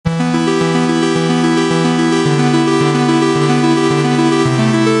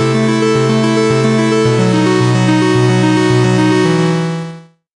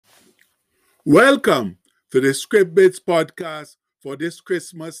Welcome to the Script Bits podcast for this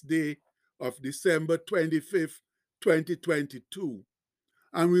Christmas day of December 25th, 2022.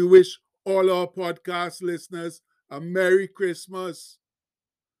 And we wish all our podcast listeners a Merry Christmas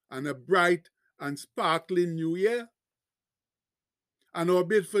and a bright and sparkling New Year. And our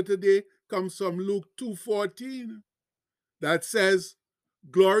bit for today comes from Luke 2:14 that says,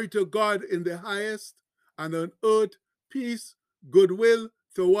 "Glory to God in the highest, and on earth peace, goodwill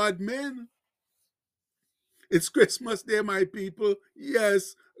toward men." It's Christmas Day, my people.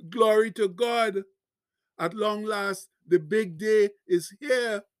 Yes, glory to God. At long last, the big day is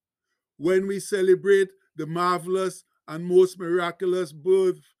here when we celebrate the marvelous and most miraculous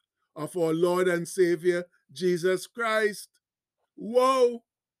birth of our Lord and Savior, Jesus Christ. Whoa,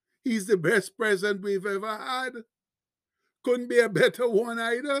 he's the best present we've ever had. Couldn't be a better one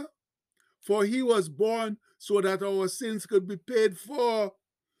either. For he was born so that our sins could be paid for,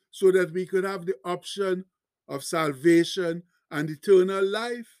 so that we could have the option of salvation and eternal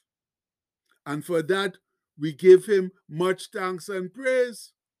life. And for that, we give him much thanks and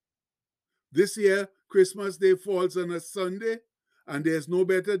praise. This year, Christmas Day falls on a Sunday, and there's no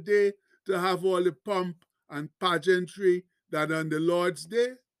better day to have all the pomp and pageantry than on the Lord's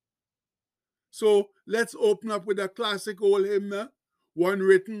Day. So let's open up with a classic old hymn, one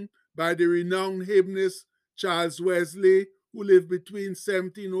written by the renowned hymnist Charles Wesley, who lived between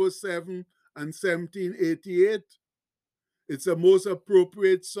 1707 and 1788. It's a most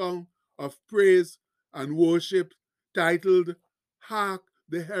appropriate song of praise and worship titled, "Hark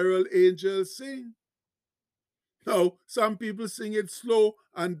the Herald Angels Sing." Now, some people sing it slow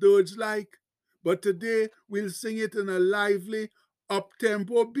and dirge-like, but today we'll sing it in a lively,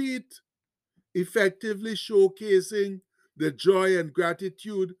 up-tempo beat, effectively showcasing the joy and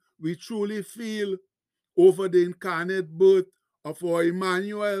gratitude we truly feel over the incarnate birth of our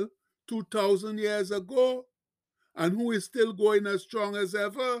Emmanuel 2,000 years ago, and who is still going as strong as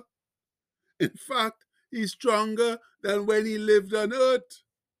ever. In fact, he's stronger than when he lived on earth.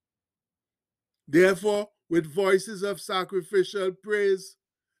 Therefore, with voices of sacrificial praise,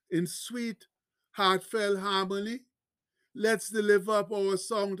 in sweet, heartfelt harmony, let's deliver up our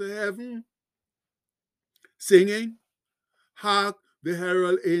song to heaven, singing, "Hark the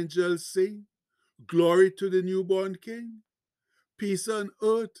herald angels sing, glory to the newborn King, peace on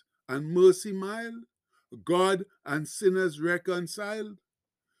earth and mercy mild, God and sinners reconciled.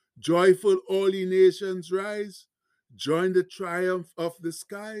 Joyful all ye nations rise, join the triumph of the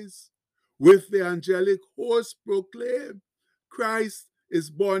skies. With the angelic host proclaim, Christ is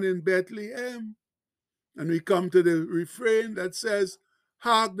born in Bethlehem." And we come to the refrain that says,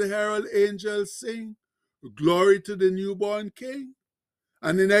 "Hark the herald angels sing, glory to the newborn King."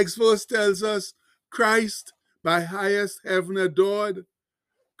 And the next verse tells us, "Christ by highest heaven adored,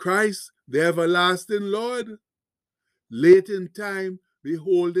 Christ the everlasting Lord. Late in time,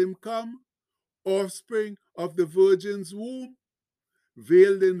 behold him come, offspring of the Virgin's womb.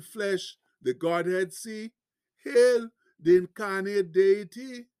 Veiled in flesh, the Godhead see. Hail the incarnate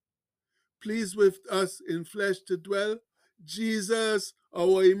deity. Pleased with us in flesh to dwell, Jesus,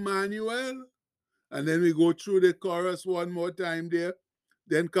 our Emmanuel." And then we go through the chorus one more time there.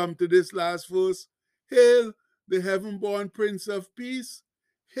 Then come to this last verse. "Hail the heaven-born Prince of Peace.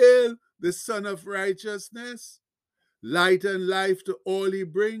 Hail the Son of Righteousness. Light and life to all he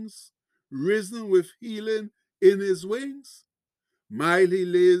brings, risen with healing in his wings. Mile he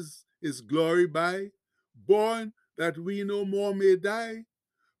lays his glory by, born that we no more may die,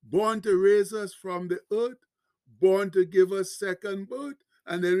 born to raise us from the earth, born to give us second birth."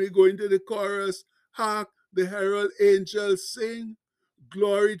 And then we go into the chorus, "Hark the herald angels sing,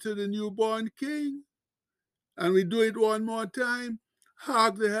 glory to the newborn King." And we do it one more time,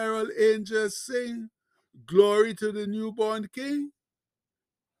 "Hark the herald angels sing, glory to the newborn King."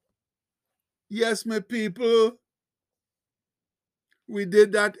 Yes, my people, we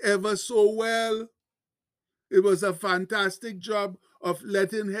did that ever so well. It was a fantastic job of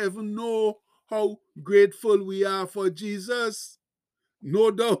letting heaven know how grateful we are for Jesus.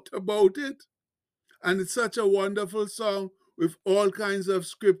 No doubt about it. And it's such a wonderful song with all kinds of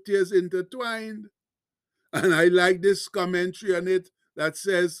scriptures intertwined. And I like this commentary on it that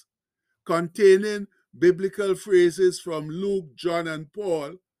says, containing biblical phrases from Luke, John, and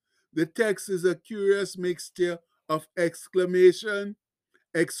Paul, the text is a curious mixture of exclamation,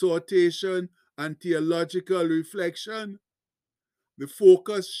 exhortation, and theological reflection. The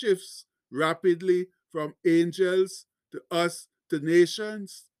focus shifts rapidly from angels to us to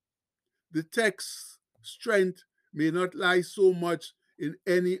nations. The text's strength may not lie so much in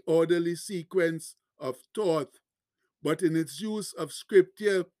any orderly sequence of thought, but in its use of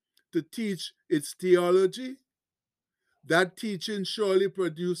scripture to teach its theology? That teaching surely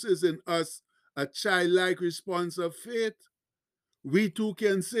produces in us a childlike response of faith. We too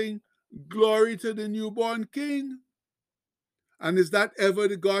can sing, "Glory to the newborn King." And is that ever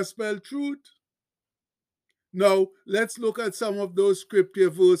the gospel truth? Now, let's look at some of those scripture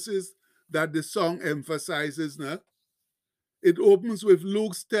verses that the song emphasizes now. It opens with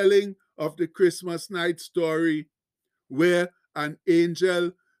Luke's telling of the Christmas night story, where an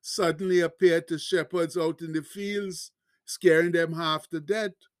angel suddenly appeared to shepherds out in the fields, scaring them half to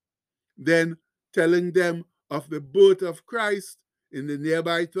death, then telling them of the birth of Christ in the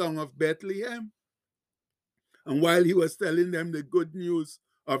nearby town of Bethlehem. And while he was telling them the good news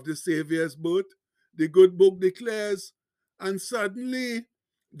of the Savior's birth, the good book declares, and suddenly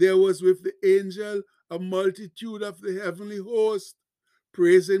there was with the angel a multitude of the heavenly host,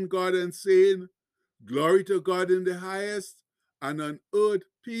 praising God and saying, "Glory to God in the highest, and on earth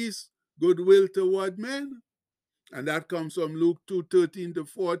peace, goodwill toward men." And that comes from Luke 2:13 to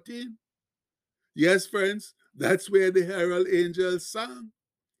 14. Yes, friends, that's where the herald angels sang.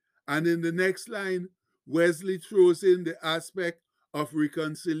 And in the next line, Wesley throws in the aspect of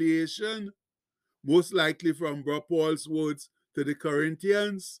reconciliation, most likely from Brother Paul's words to the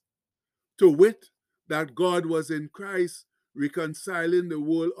Corinthians, to wit, that God was in Christ reconciling the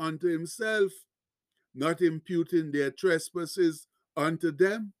world unto himself, not imputing their trespasses unto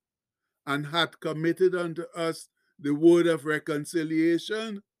them, and hath committed unto us the word of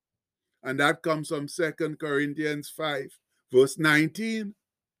reconciliation. And that comes from 2 Corinthians 5, verse 19.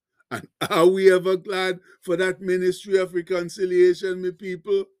 And are we ever glad for that ministry of reconciliation, my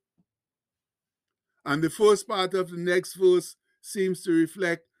people? And the first part of the next verse seems to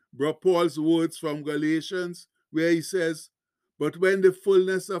reflect Brother Paul's words from Galatians, where he says, "But when the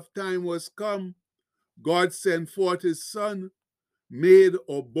fullness of time was come, God sent forth his Son, made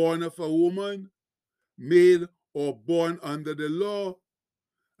or born of a woman, made or born under the law."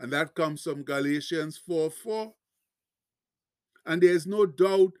 And that comes from Galatians 4:4. And there is no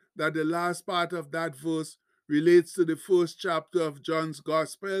doubt that the last part of that verse relates to the first chapter of John's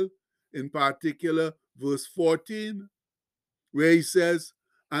Gospel, in particular, verse 14, where he says,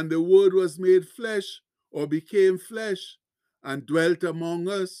 "And the Word was made flesh, or became flesh, and dwelt among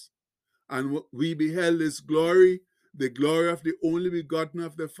us, and we beheld his glory, the glory of the only begotten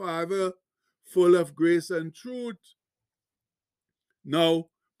of the Father, full of grace and truth." Now,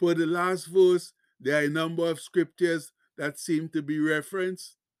 for the last verse, there are a number of scriptures that seem to be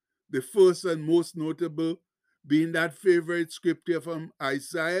referenced. The first and most notable being that favorite scripture from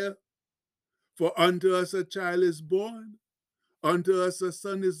Isaiah, "For unto us a child is born, unto us a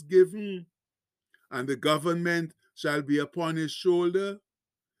son is given, and the government shall be upon his shoulder,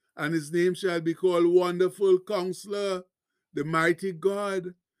 and his name shall be called Wonderful Counselor, the Mighty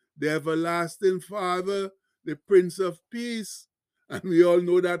God, the Everlasting Father, the Prince of Peace." And we all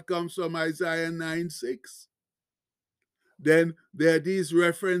know that comes from Isaiah 9:6. Then there are these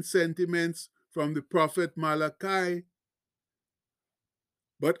reference sentiments from the prophet Malachi.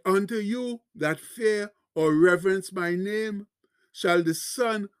 "But unto you that fear or reverence my name shall the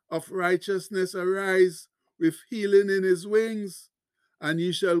Son of Righteousness arise with healing in his wings, and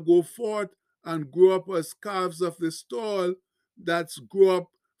ye shall go forth and grow up as calves of the stall, that's grow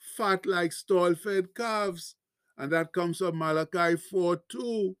up fat like stall-fed calves." And that comes from Malachi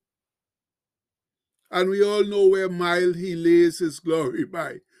 4:2. And we all know where mild he lays his glory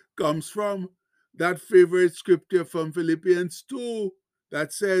by comes from. That favorite scripture from Philippians 2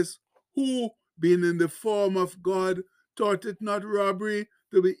 that says, "Who, being in the form of God, thought it not robbery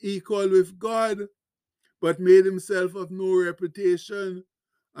to be equal with God, but made himself of no reputation,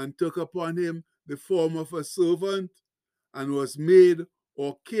 and took upon him the form of a servant, and was made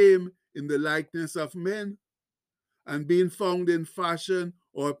or came in the likeness of men. And being found in fashion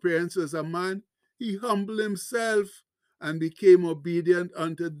or appearance as a man, he humbled himself and became obedient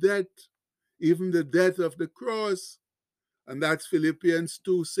unto death, even the death of the cross." And that's Philippians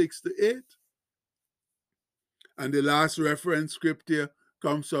 2:6-8. And the last reference scripture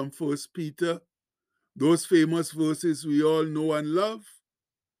comes from 1 Peter, those famous verses we all know and love.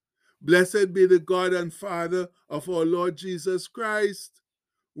 "Blessed be the God and Father of our Lord Jesus Christ,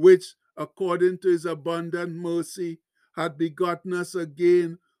 which, according to his abundant mercy, hath begotten us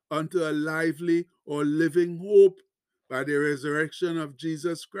again unto a lively or living hope by the resurrection of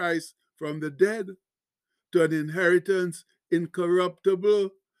Jesus Christ from the dead, to an inheritance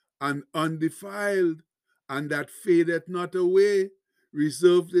incorruptible and undefiled, and that fadeth not away,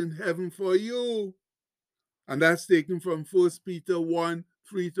 reserved in heaven for you." And that's taken from 1 Peter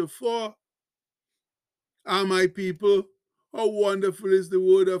 1:3-4. "Ah, my people, How wonderful is the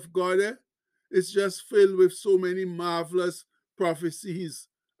word of God, eh? It's just filled with so many marvelous prophecies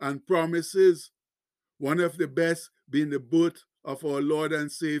and promises. One of the best being the birth of our Lord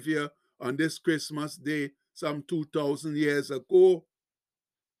and Savior on this Christmas day, some 2,000 years ago.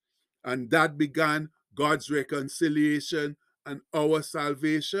 And that began God's reconciliation and our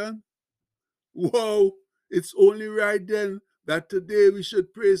salvation. Whoa! It's only right then that today we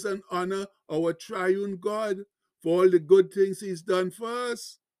should praise and honor our triune God for all the good things He's done for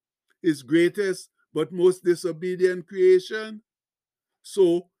us, His greatest but most disobedient creation.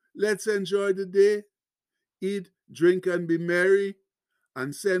 So let's enjoy the day, eat, drink, and be merry,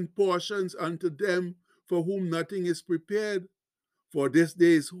 and send portions unto them for whom nothing is prepared. For this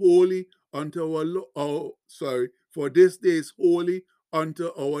day is holy unto for this day is holy unto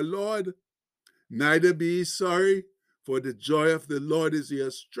our Lord. Neither be ye sorry, for the joy of the Lord is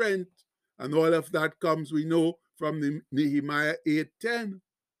your strength. And all of that comes, we know, from Nehemiah 8:10.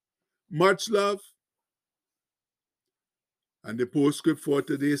 Much love. And the postscript for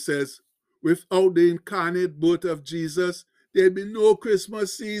today says, without the incarnate birth of Jesus, there'd be no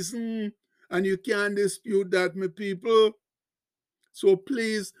Christmas season. And you can't dispute that, my people. So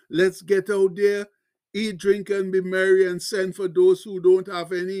please, let's get out there, eat, drink, and be merry, and send for those who don't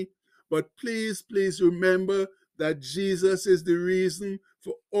have any. But please, please remember that Jesus is the reason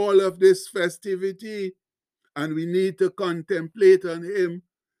for all of this festivity. And we need to contemplate on Him,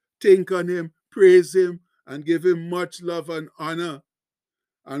 think on Him, praise Him, and give Him much love and honor.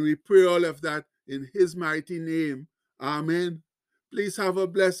 And we pray all of that in His mighty name. Amen. Please have a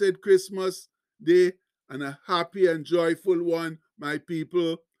blessed Christmas day and a happy and joyful one, my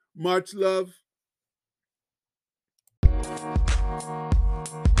people. Much love.